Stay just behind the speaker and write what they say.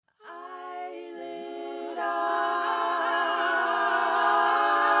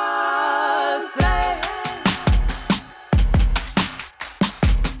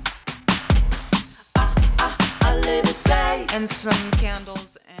and some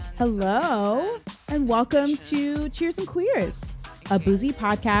candles and hello, and welcome to Cheers and Queers, a boozy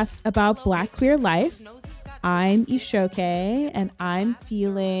podcast about Black queer life. I'm Ishoke, and I'm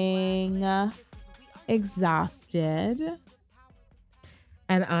feeling exhausted.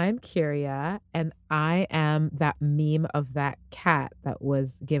 And I'm Kyria, and I am that meme of that cat that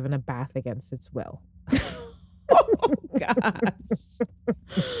was given a bath against its will. Oh, gosh.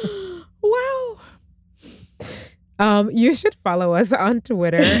 Wow. You should follow us on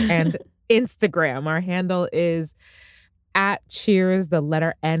Twitter and Instagram. Our handle is at Cheers, the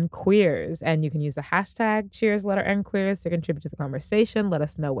letter N Queers. And you can use the hashtag Cheers, letter N Queers to contribute to the conversation. Let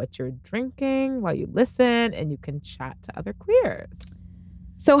us know what you're drinking while you listen, and you can chat to other queers.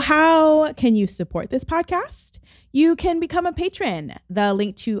 So how can you support this podcast? You can become a patron. The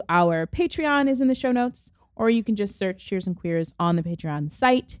link to our Patreon is in the show notes, or you can just search Cheers and Queers on the Patreon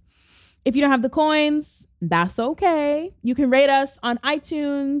site. If you don't have the coins, that's okay. You can rate us on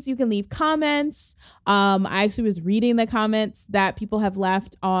iTunes. You can leave comments. I actually was reading the comments that people have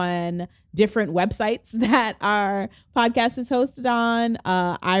left on different websites that our podcast is hosted on.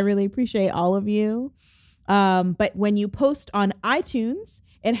 I really appreciate all of you. But when you post on iTunes,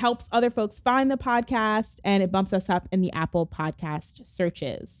 it helps other folks find the podcast, and it bumps us up in the Apple Podcast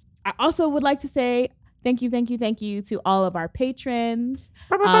searches. I also would like to say thank you to all of our patrons.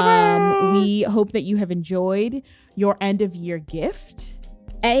 We hope that you have enjoyed your end of year gift.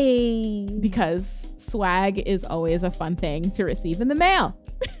 Hey. Because swag is always a fun thing to receive in the mail.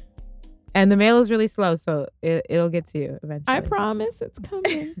 And the mail is really slow, so it'll get to you eventually. I promise it's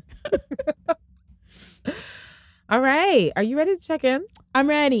coming. All right. Are you ready to check in? I'm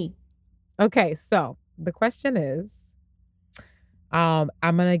ready. Okay, so the question is, I'm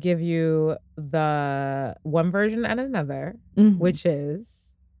going to give you the one version and another, which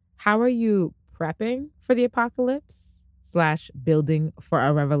is, how are you prepping for the apocalypse / building for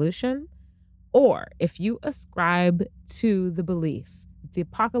a revolution? Or if you ascribe to the belief that the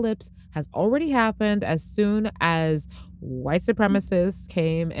apocalypse has already happened as soon as white supremacists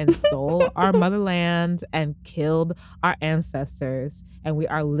came and stole our motherland and killed our ancestors, and we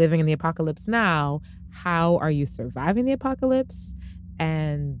are living in the apocalypse now, how are you surviving the apocalypse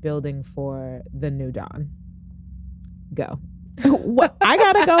and building for the new dawn? Go. What? I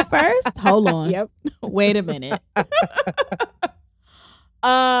gotta go first? Hold on. Yep. Wait a minute.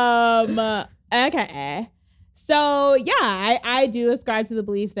 Okay. So yeah, I do ascribe to the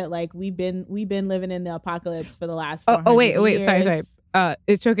belief that like we've been living in the apocalypse for the last 400 wait, years. sorry.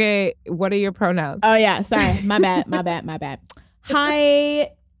 It's okay. What are your pronouns? Oh yeah, sorry. My bad. Hi,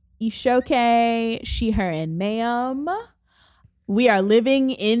 Ishoke, she, her, and ma'am. We are living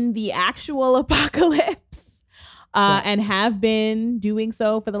in the actual apocalypse and have been doing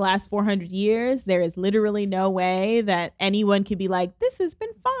so for the last 400 years. There is literally no way that anyone could be like, this has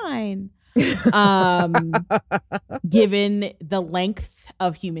been fine. Given the length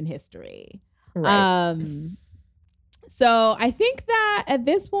of human history. Right. So I think that at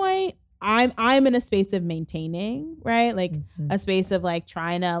this point I'm in a space of maintaining, right? Like a space of like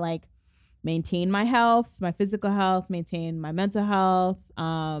trying to like maintain my health, my physical health, maintain my mental health,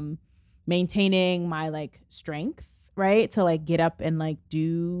 maintaining my like strength, right? To like get up and like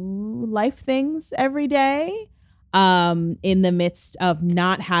do life things every day. In the midst of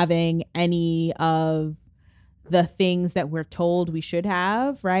not having any of the things that we're told we should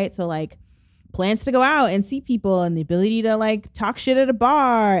have, right? So like plans to go out and see people and the ability to like talk shit at a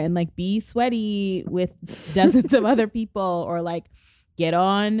bar and like be sweaty with dozens of other people, or like get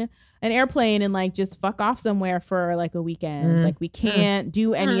on an airplane and like just fuck off somewhere for like a weekend. Like we can't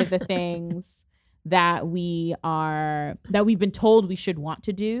do any of the things that we've been told we should want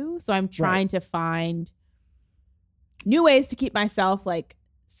to do. So I'm trying to find new ways to keep myself like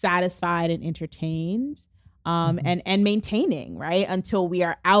satisfied and entertained, and maintaining, right, until we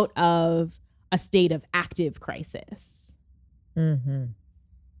are out of a state of active crisis.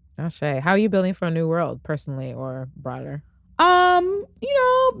 Ashe. How are you building for a new world, personally or broader?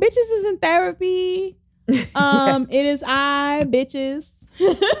 Bitches is in therapy. Yes. It is bitches.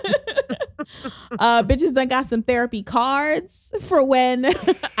 Bitches done got some therapy cards for when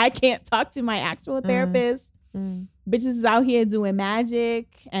I can't talk to my actual therapist. Bitches is out here doing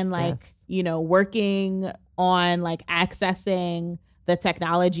magic and like, working on like accessing the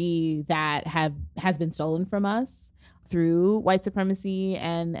technology that has been stolen from us through white supremacy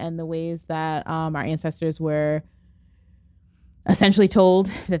and the ways that our ancestors were essentially told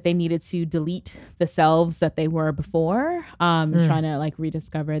that they needed to delete the selves that they were before, trying to like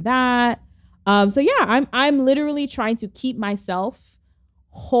rediscover that. So yeah, I'm literally trying to keep myself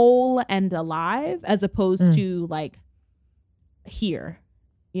whole and alive as opposed to like here.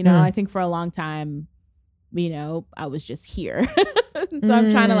 You know, I think for a long time, you know, I was just here. So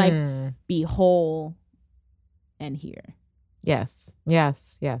I'm trying to like be whole and here. Yes. Ashe.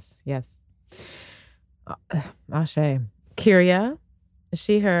 Kyria,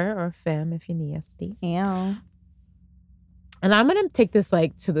 she, her, or femme if you nasty. Yeah. And I'm gonna take this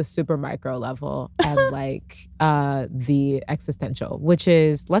like to the super micro level and like the existential, which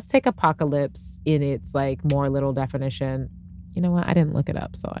is, let's take apocalypse in its like more little definition. You know what? I didn't look it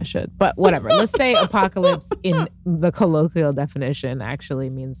up, so I should. But whatever. Let's say apocalypse in the colloquial definition actually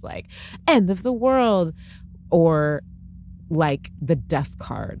means like end of the world, or like the death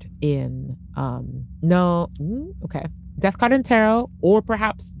card in death card in tarot, or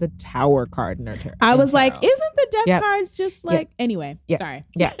perhaps the tower card in tarot. I was like, isn't the death card just like anyway? Sorry.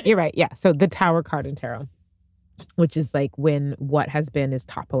 Yeah, you're right. Yeah, so the tower card in tarot, which is like when what has been is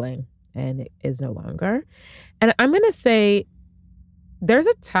toppling and it is no longer. And I'm gonna say there's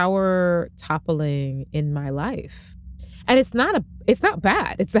a tower toppling in my life. And it's not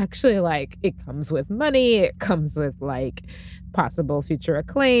bad. It's actually like, it comes with money, it comes with like possible future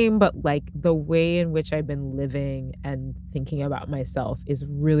acclaim, but like the way in which I've been living and thinking about myself is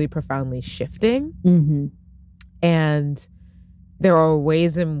really profoundly shifting. Mm-hmm. And there are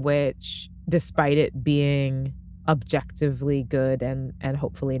ways in which, despite it being objectively good and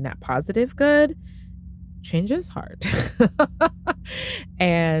hopefully net positive good, change is hard.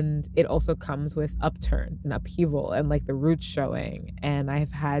 And it also comes with upturn and upheaval and like the roots showing. And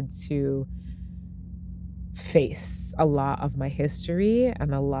I've had to face a lot of my history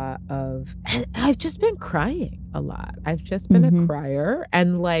and I've just been crying a lot. I've just been a crier.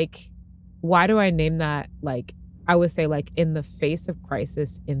 And like, why do I name that? Like, I would say like in the face of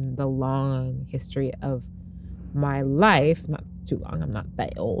crisis in the long history of my life, not too long, I'm not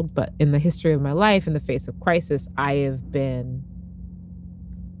that old, but in the history of my life, in the face of crisis, I have been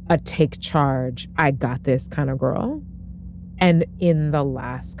a take charge, I got this kind of girl. And in the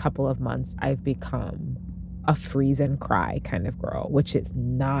last couple of months, I've become a freeze and cry kind of girl, which is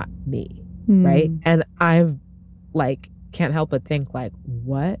not me, right? And I've like, can't help but think like,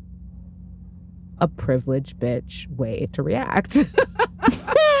 what a privileged bitch way to react.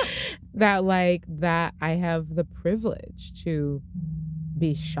 that I have the privilege to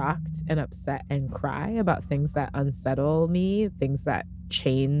be shocked and upset and cry about things that unsettle me, things that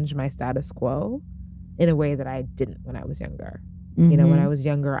change my status quo in a way that I didn't when I was younger. You know, when I was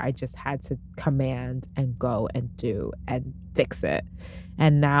younger, I just had to command and go and do and fix it.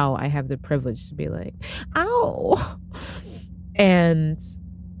 And now I have the privilege to be like, ow. And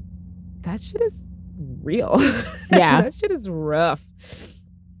that shit is real. Yeah. That shit is rough.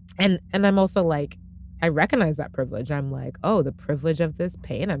 And I'm also like, I recognize that privilege. I'm like, oh, the privilege of this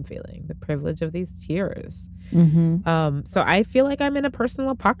pain I'm feeling, the privilege of these tears. So I feel like I'm in a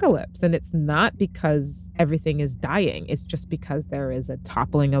personal apocalypse, and it's not because everything is dying. It's just because there is a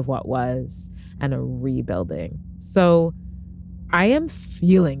toppling of what was and a rebuilding. So I am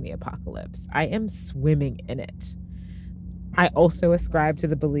feeling the apocalypse. I am swimming in it. I also ascribe to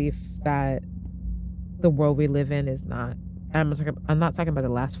the belief that the world we live in is not, I'm not talking about the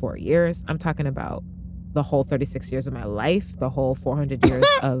last 4 years. I'm talking about the whole 36 years of my life, the whole 400 years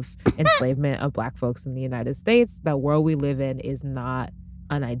of enslavement of Black folks in the United States. The world we live in is not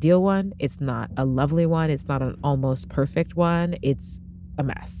an ideal one. It's not a lovely one. It's not an almost perfect one. It's a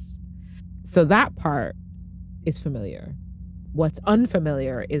mess. So that part is familiar. What's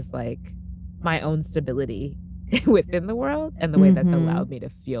unfamiliar is like my own stability within the world and the way that's allowed me to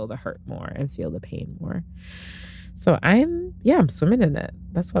feel the hurt more and feel the pain more. So I'm swimming in it.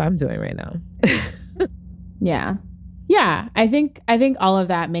 That's what I'm doing right now. Yeah. I think all of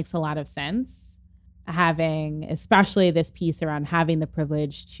that makes a lot of sense. Having, especially this piece around having the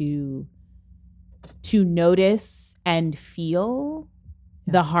privilege to notice and feel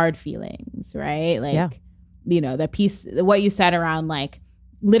the hard feelings, right? Like, you know, the piece, what you said around like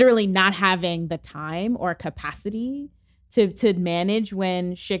literally not having the time or capacity to manage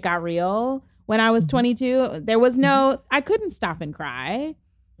when shit got real. When I was 22, there was I couldn't stop and cry.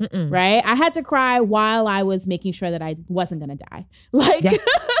 Right? I had to cry while I was making sure that I wasn't going to die. Like,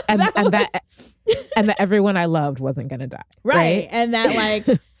 and that everyone I loved wasn't going to die. Right. And that like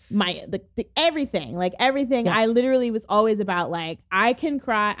everything, I literally was always about like, I can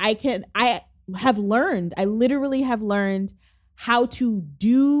cry. I literally have learned how to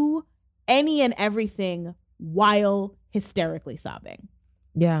do any and everything while hysterically sobbing.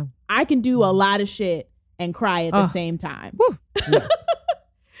 Yeah. I can do a lot of shit and cry at the same time. Yes.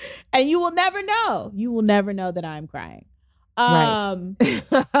 And you will never know. You will never know that I'm crying. Right.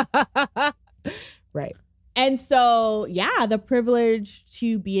 Right. And so, yeah, the privilege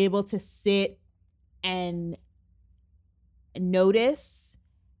to be able to sit and notice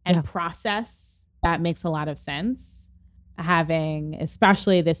and process, that makes a lot of sense. Having,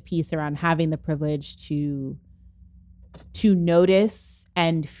 especially this piece around having the privilege to notice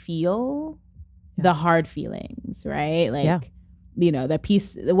and feel the hard feelings, right? Like, you know, the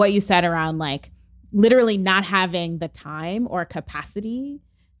piece, what you said around like literally not having the time or capacity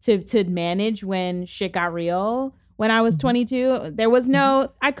to manage when shit got real. When I was 22, there was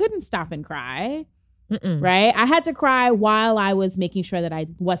no, I couldn't stop and cry. Right? I had to cry while I was making sure that I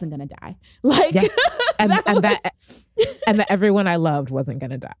wasn't going to die. Like, and that everyone I loved wasn't going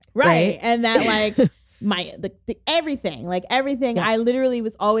to die. Right. And that like everything, I literally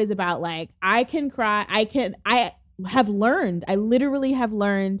was always about like, I can cry. I literally have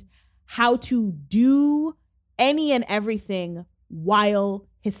learned how to do any and everything while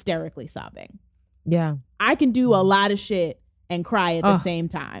hysterically sobbing. Yeah. I can do a lot of shit and cry at the same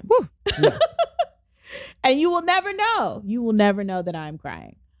time. Yes. And you will never know. You will never know that I'm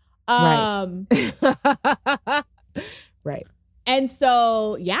crying. Right. And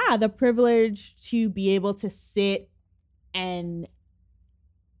so, yeah, the privilege to be able to sit and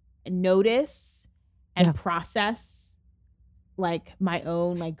notice and process like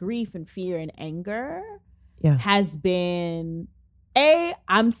my grief and fear and anger has been,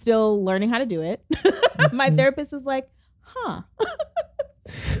 I'm still learning how to do it. My therapist is like,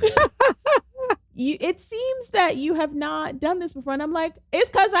 it seems that you have not done this before. And I'm like, it's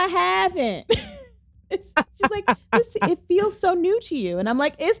because I haven't. She's like, it feels so new to you. And I'm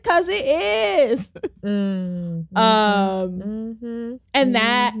like, it's because it is. And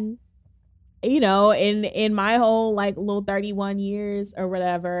that, you know, in my whole like little 31 years or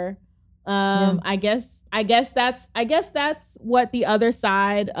whatever, I guess that's what the other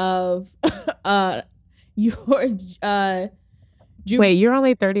side of your wait, you're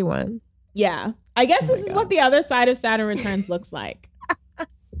only 31. Yeah. I guess this is what the other side of Saturn Returns looks like.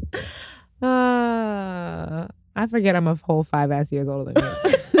 I forget I'm a whole 5 years older than you.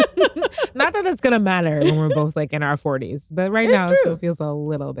 Not that that's gonna matter when we're both like in our 40s, but right now it still feels a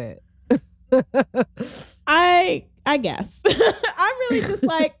little bit. I guess. I'm really just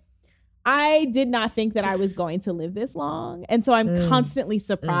like, I did not think that I was going to live this long. And so I'm constantly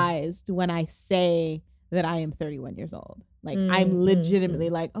surprised when I say that I am 31 years old. Like I'm legitimately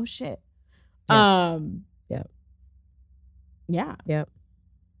like, oh shit. Yep.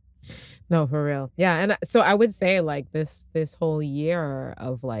 No, for real. Yeah. And so I would say like this whole year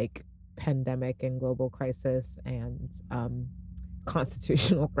of like pandemic and global crisis and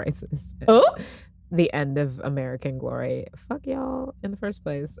constitutional crisis. The end of American glory. Fuck y'all in the first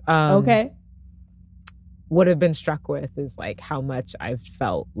place. Okay. What I've been struck with is like how much I've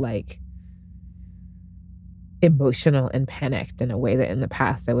felt like emotional and panicked in a way that in the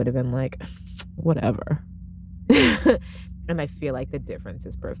past I would have been like, whatever. And I feel like the difference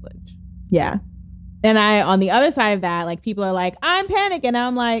is privilege. Yeah. And on the other side of that, like people are like, I'm panicking. And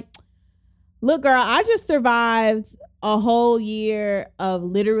I'm like, look, girl, I just survived a whole year of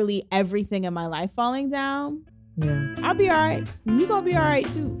literally everything in my life falling down. Yeah. I'll be all right. You gonna be all right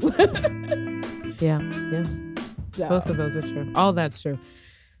too. Yeah. So. Both of those are true. All that's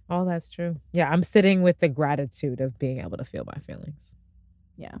true. Yeah, I'm sitting with the gratitude of being able to feel my feelings.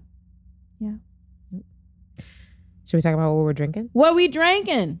 Yeah. Should we talk about what we're drinking? What we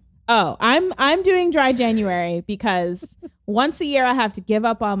drinking? Oh, I'm doing dry January because once a year I have to give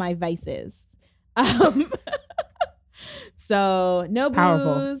up all my vices. So no booze.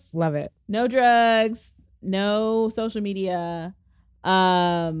 Powerful. Love it. No drugs. No social media.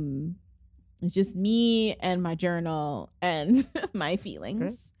 It's just me and my journal and my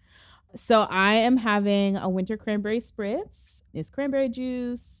feelings. So I am having a winter cranberry spritz. It's cranberry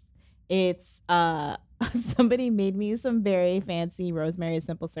juice. It's somebody made me some very fancy rosemary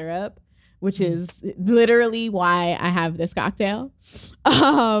simple syrup, which is literally why I have this cocktail.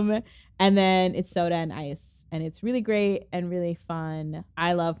 And then it's soda and ice, and it's really great and really fun.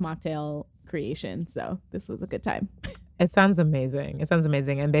 I love mocktail creation, so this was a good time. It sounds amazing.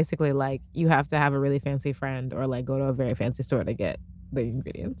 And basically, like, you have to have a really fancy friend or like go to a very fancy store to get the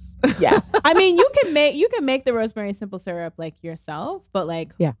ingredients. Yeah. I mean, you can make the rosemary simple syrup like yourself, but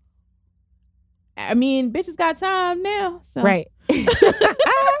like, yeah. I mean, bitches got time now. So. Right.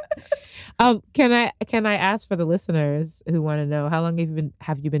 Can I ask for the listeners who want to know how long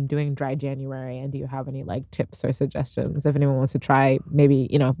have you been doing dry January, and do you have any like tips or suggestions if anyone wants to try? Maybe,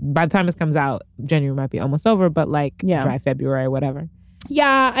 you know, by the time this comes out, January might be almost over, but like dry February, whatever.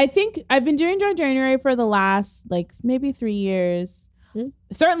 Yeah, I think I've been doing dry January for the last like maybe 3 years.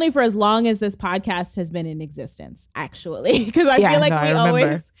 certainly for as long as this podcast has been in existence, actually, because I feel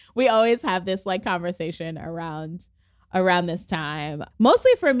like we always have this like conversation around this time.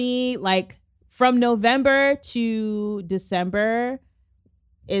 Mostly for me, like from November to December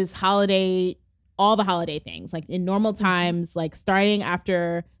is all the holiday things. Like in normal times, like starting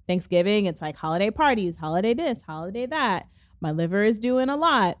after Thanksgiving, it's like holiday parties, holiday this, holiday that. My liver is doing a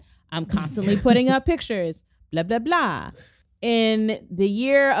lot. I'm constantly putting up pictures, blah, blah, blah. In the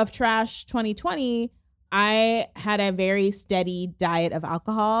year of trash 2020, I had a very steady diet of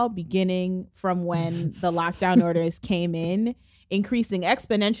alcohol beginning from when the lockdown orders came in, increasing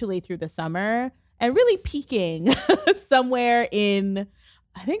exponentially through the summer and really peaking somewhere in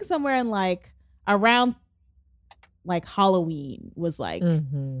like around like Halloween was like,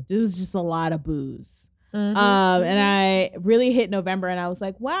 it was just a lot of booze. And I really hit November and I was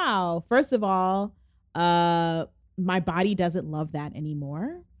like, wow, first of all, my body doesn't love that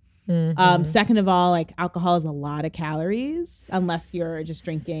anymore. Second of all, like alcohol is a lot of calories unless you're just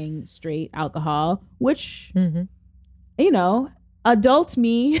drinking straight alcohol, which, you know, adult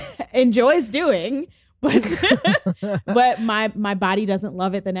me enjoys doing, but my body doesn't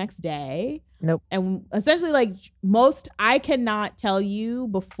love it the next day. Nope. And essentially like I cannot tell you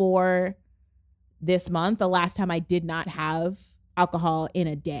before this month the last time I did not have alcohol in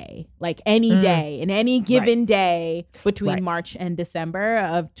a day, like any day, in any given day between March and December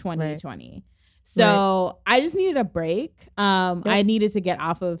of 2020. So I just needed a break. I needed to get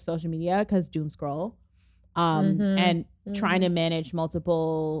off of social media because doom scroll and trying to manage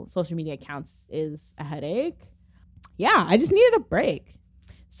multiple social media accounts is a headache. Yeah, I just needed a break.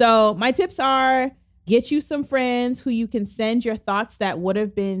 So my tips are: get you some friends who you can send your thoughts that would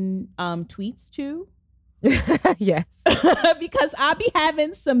have been tweets to. Yes. Because I'll be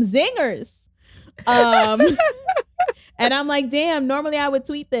having some zingers. And I'm like, damn, normally I would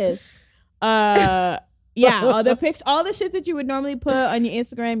tweet this. Yeah, all the shit that you would normally put on your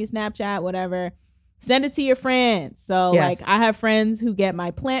Instagram, your Snapchat, whatever. Send it to your friends. So like I have friends who get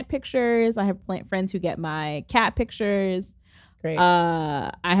my plant pictures. I have friends who get my cat pictures. Great.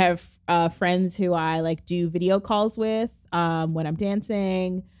 I have friends who I like do video calls with when I'm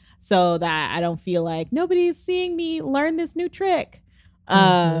dancing, so that I don't feel like nobody's seeing me learn this new trick.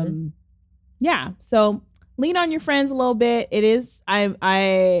 Yeah. So lean on your friends a little bit. It is,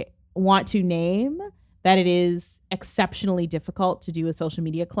 I want to name that it is exceptionally difficult to do a social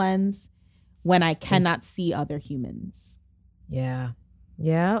media cleanse when I cannot see other humans. Yeah.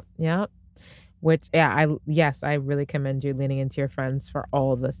 Which, I really commend you leaning into your friends for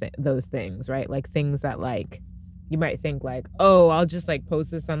all those things, right? Like things that like, you might think like, oh, I'll just like post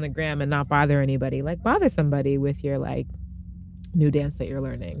this on the gram and not bother anybody. Like bother somebody with your like new dance that you're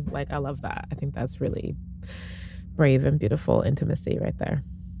learning. Like, I love that. I think that's really brave and beautiful intimacy right there.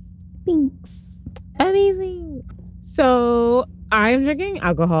 Thanks. Amazing. So I'm drinking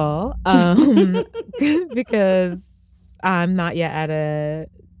alcohol because I'm not yet at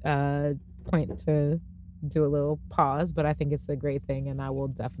a point to do a little pause, but I think it's a great thing and I will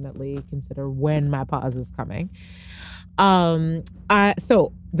definitely consider when my pause is coming.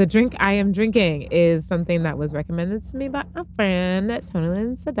 So the drink I am drinking is something that was recommended to me by a friend,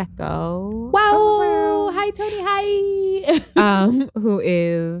 Tonylyn Sadeko. Wow. Hi, Tony. Hi. Who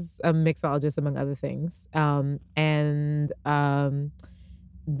is a mixologist, among other things.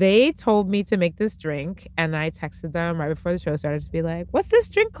 They told me to make this drink, and I texted them right before the show started to be like, what's this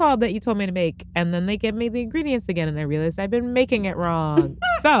drink called that you told me to make? And then they gave me the ingredients again, and I realized I've been making it wrong.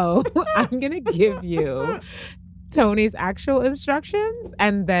 So I'm going to give you Tony's actual instructions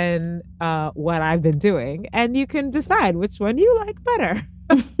and then what I've been doing, and you can decide which one you like better.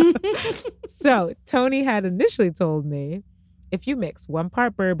 So Tony had initially told me, if you mix 1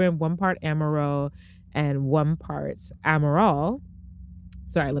 part bourbon, 1 part Amarone, and 1 part Amarol,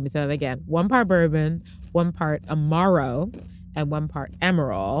 sorry, let me say that again. 1 part bourbon, 1 part Amaro, and 1 part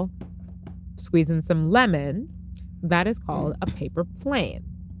Amarol. Squeeze in some lemon. That is called a paper plane.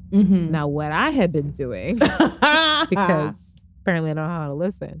 Mm-hmm. Now, what I had been doing, because apparently I don't know how to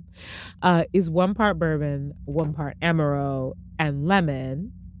listen, is 1 part bourbon, 1 part Amaro, and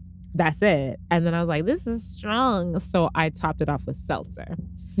lemon. That's it. And then I was like, this is strong. So I topped it off with seltzer.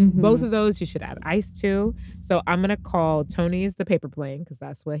 Mm-hmm. Both of those you should add ice to. So I'm going to call Tony's the paper plane because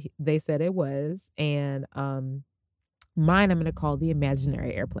that's what they said it was. And mine I'm going to call the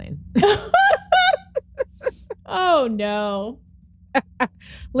imaginary airplane. Oh, no.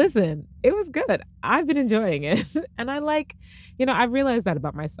 Listen, it was good. I've been enjoying it. And I like, I've realized that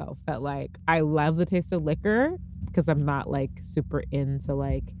about myself, that like I love the taste of liquor because I'm not like super into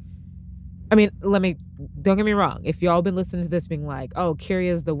like I mean, don't get me wrong. If y'all been listening to this being like, oh,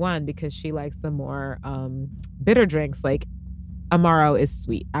 Kyria's the one because she likes the more bitter drinks, like Amaro is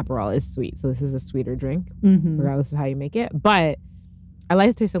sweet, Aperol is sweet. So this is a sweeter drink, regardless of how you make it. But I like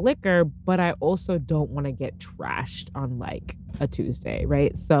the taste of liquor, but I also don't want to get trashed on like a Tuesday,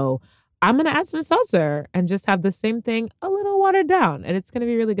 right? So I'm going to add some seltzer and just have the same thing a little watered down. And it's going to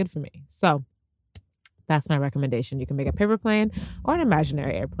be really good for me. So that's my recommendation. You can make a paper plane or an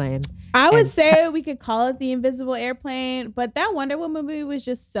imaginary airplane. I would say we could call it the invisible airplane, but that Wonder Woman movie was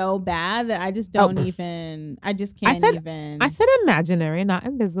just so bad that I just can't even. I said imaginary, not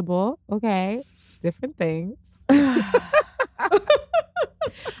invisible. Okay. Different things.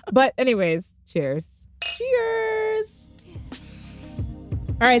 But anyways, cheers. Cheers.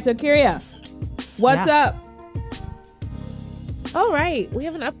 All right, so Kyria, what's up? All right, we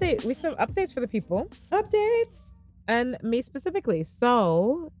have an update. We have updates for the people. Updates. And me specifically.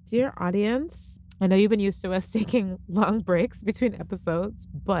 So, dear audience, I know you've been used to us taking long breaks between episodes,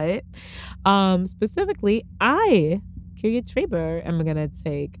 but specifically, I, Kyria Traber, am going to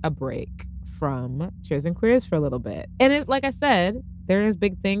take a break from Cheers and Queers for a little bit. And like I said, there's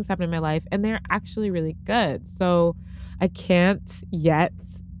big things happening in my life, and they're actually really good. So I can't yet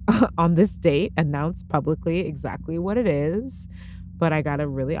on this date announce publicly exactly what it is, but I got a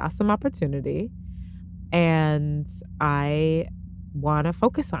really awesome opportunity and I want to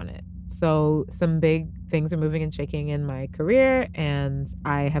focus on it. So some big things are moving and shaking in my career, and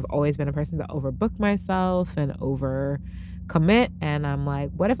I have always been a person to overbook myself and over commit, and I'm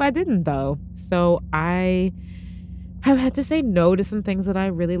like, what if I didn't though? So I have had to say no to some things that I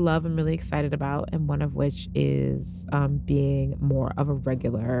really love and really excited about, and one of which is being more of a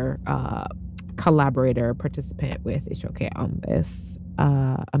regular collaborator, participant with HOK on this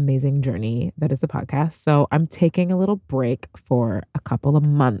amazing journey that is the podcast. So I'm taking a little break for a couple of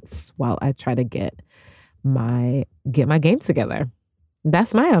months while I try to get my game together.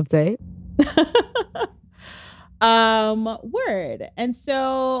 That's my update. Word. And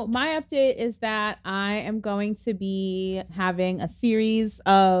so my update is that I am going to be having a series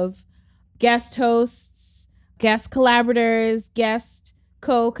of guest hosts, guest collaborators, guest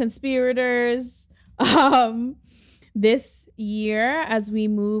co-conspirators this year as we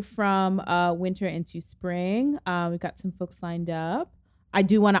move from winter into spring. We've got some folks lined up. I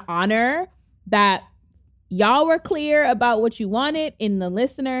do want to honor that y'all were clear about what you wanted in the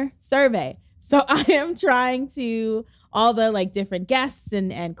listener survey. So I am trying to all the like different guests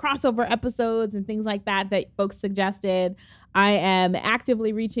and crossover episodes and things like that folks suggested. I am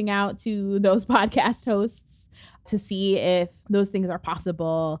actively reaching out to those podcast hosts to see if those things are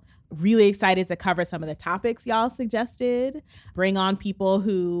possible. Really excited to cover some of the topics y'all suggested. Bring on people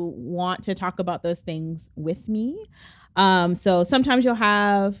who want to talk about those things with me. So sometimes you'll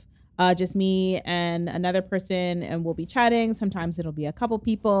have just me and another person and we'll be chatting. Sometimes it'll be a couple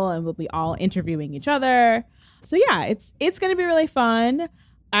people and we'll be all interviewing each other. So yeah, it's going to be really fun.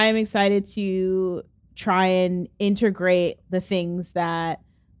 I'm excited to try and integrate the things that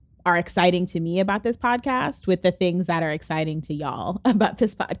are exciting to me about this podcast with the things that are exciting to y'all about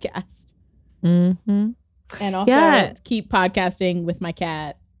this podcast. Mm-hmm. And also keep podcasting with my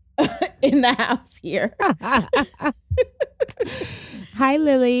cat in the house here. Hi,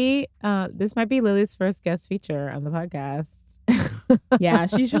 Lily. This might be Lily's first guest feature on the podcast. Yeah,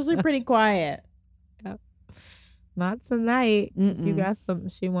 she's usually pretty quiet. Yep. Not tonight. You got something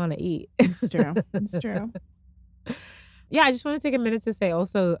she want to eat. It's true. It's true. Yeah, I just want to take a minute to say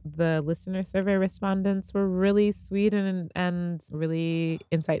also the listener survey respondents were really sweet and really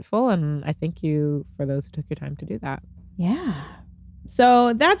insightful. And I thank you for those who took your time to do that. Yeah.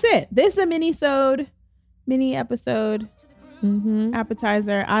 So that's it. This is a mini episode,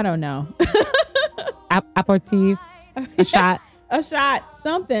 appetizer. I don't know. Aperitif, a shot,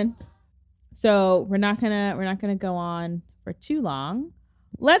 something. So we're not gonna go on for too long.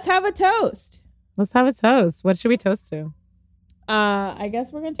 Let's have a toast. Let's have a toast. What should we toast to? I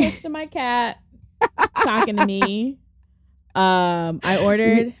guess we're gonna toast to my cat talking to me. I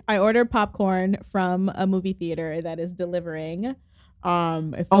ordered popcorn from a movie theater that is delivering.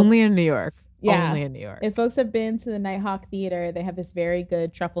 Only in New York. Yeah. Only in New York. If folks have been to the Nighthawk Theater, they have this very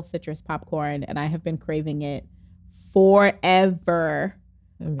good truffle citrus popcorn, and I have been craving it forever.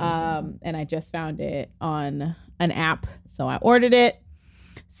 And I just found it on an app, so I ordered it.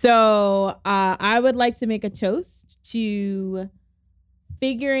 So I would like to make a toast to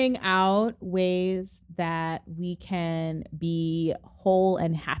figuring out ways that we can be whole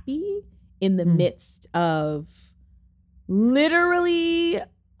and happy in the midst of literally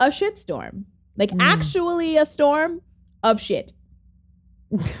a shitstorm. Like actually a storm of shit.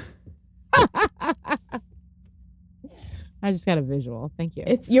 I just got a visual. Thank you.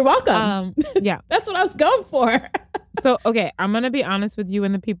 You're welcome. Yeah. That's what I was going for. So, okay, I'm going to be honest with you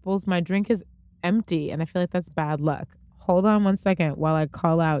and the peoples. My drink is empty, and I feel like that's bad luck. Hold on one second while I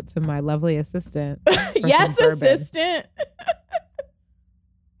call out to my lovely assistant. Yes, assistant.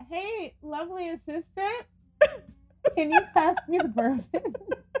 Hey, lovely assistant. Can you pass me the bourbon?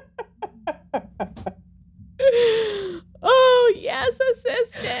 Oh, yes,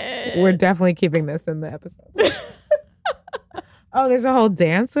 assistant. We're definitely keeping this in the episode. Oh, there's a whole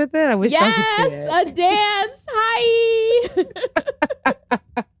dance with it? I wish I could see it. Yes, a dance. Hi.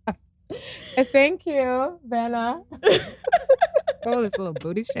 Thank you, Vanna. Oh, this little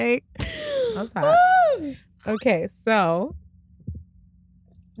booty shake. That's hot. Okay, so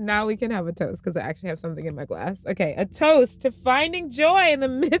now we can have a toast because I actually have something in my glass. Okay, a toast to finding joy in the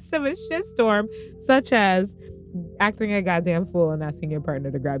midst of a shitstorm, such as acting a goddamn fool and asking your partner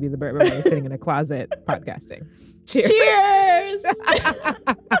to grab you the bourbon when you're sitting in a closet podcasting. Cheers. Cheers.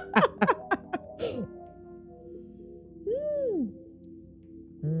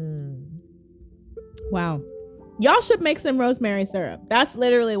 Wow. Y'all should make some rosemary syrup. That's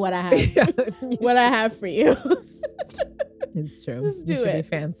literally what I have. What I have for you. It's true. Let's do you should it. Be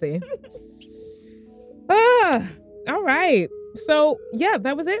fancy. All right. So yeah,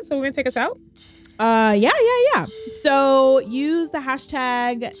 that was it. So we're gonna take us out. Yeah. So use the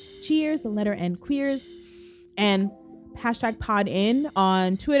hashtag cheers, the letter N queers, and hashtag podin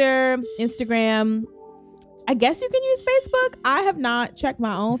on Twitter, Instagram. I guess you can use Facebook. I have not checked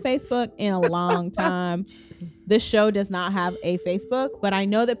my own Facebook in a long time. This show does not have a Facebook, but I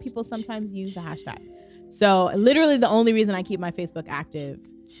know that people sometimes use the hashtag. So literally the only reason I keep my Facebook active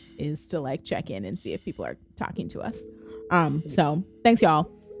is to like check in and see if people are talking to us. So thanks y'all.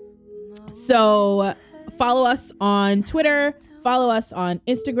 So follow us on Twitter, follow us on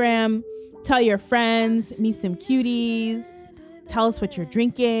Instagram, tell your friends, me some cuties, tell us what you're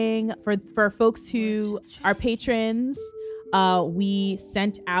drinking. For folks who are patrons, we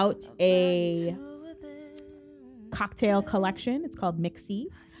sent out a cocktail collection. It's called Mixy.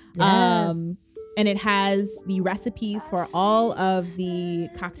 Yes. And it has the recipes for all of the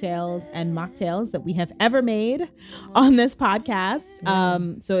cocktails and mocktails that we have ever made on this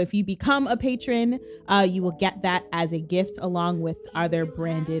podcast. So if you become a patron, you will get that as a gift along with other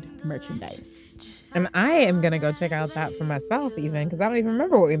branded merchandise. And I am going to go check out that for myself even because I don't even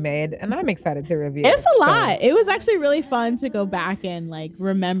remember what we made. And I'm excited to review It's it. a lot. It was actually really fun to go back and like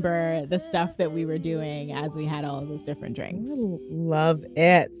remember the stuff that we were doing as we had all of those different drinks. Love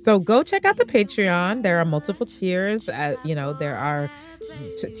it. So go check out the Patreon. There are multiple tiers. There are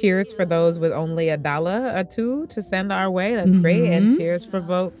tiers for those with only $1 or $2 to send our way. That's great. And tiers for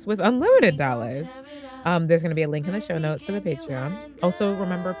folks with unlimited dollars. There's going to be a link in the show notes to the Patreon. Also,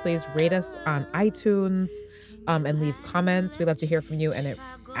 remember, please rate us on iTunes and leave comments. We love to hear from you, and it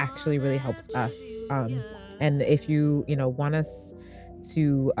actually really helps us. And if you want us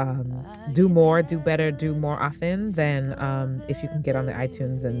to do more, do better, do more often, then if you can get on the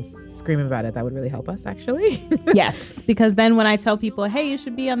iTunes and scream about it, that would really help us, actually. Yes, because then when I tell people, hey, you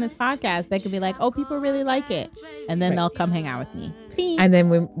should be on this podcast, they could be like, oh, people really like it. And then they'll come hang out with me. Thanks. And then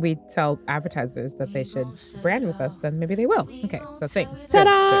when we tell advertisers that they should brand with us, then maybe they will. Okay, so thanks.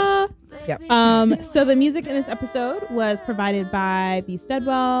 Ta-da! Good. Yep. So the music in this episode was provided by B.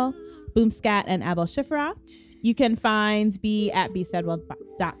 Steadwell, Boomscat, and Abel Shifra. You can find B at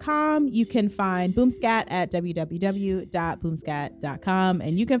bsteadwell.com. You can find Boomscat at www.boomscat.com.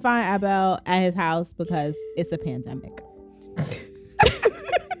 And you can find Abel at his house because it's a pandemic.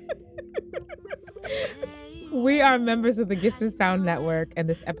 We are members of the Gifted Sound Network, and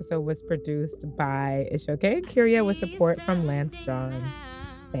this episode was produced by Ishoke and Curia with support from Lance John.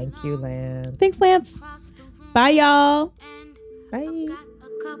 Thank you, Lance. Thanks, Lance. Bye, y'all. Bye. A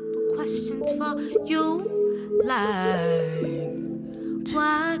couple questions for you, like,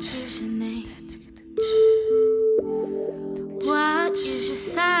 what is your name? What is your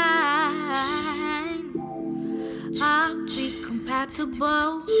sign? Are we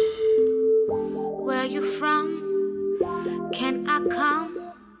compatible? Where you from? Can I come?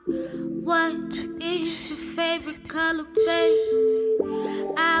 What is your favorite color, baby?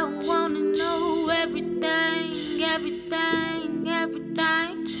 I wanna know everything, everything,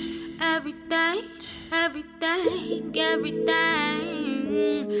 everything, everything, everything,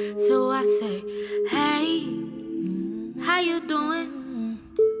 everything. So I say, hey, how you doing?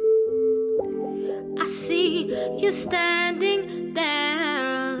 I see you standing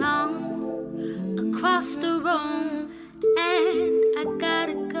there alone across the room, and I got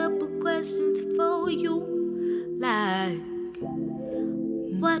a couple questions for you, like,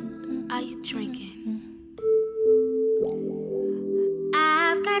 what are you drinking?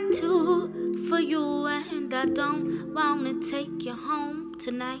 tattoo for you, and I don't wanna take you home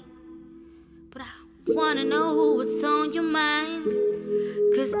tonight. But I wanna know what's on your mind,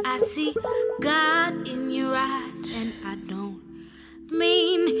 'cause I see God in your eyes, and I don't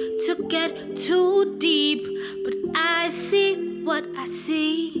mean to get too deep, but I see what I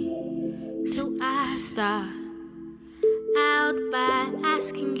see. So I start out by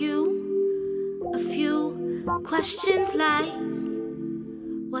asking you a few questions like,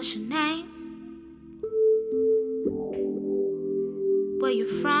 what's your name? Where you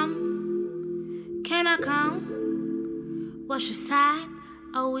from? Can I come? What's your sign?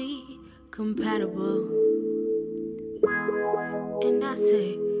 Are we compatible? And I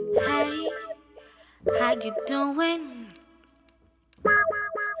say, hey, how you doing?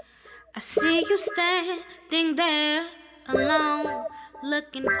 I see you standing there alone,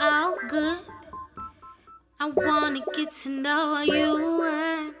 looking all good. I wanna get to know you,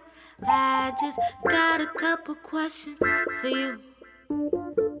 and I just got a couple questions for you.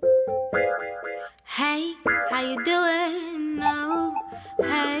 Hey, how you doing? No,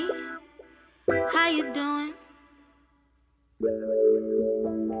 hey, how you doing?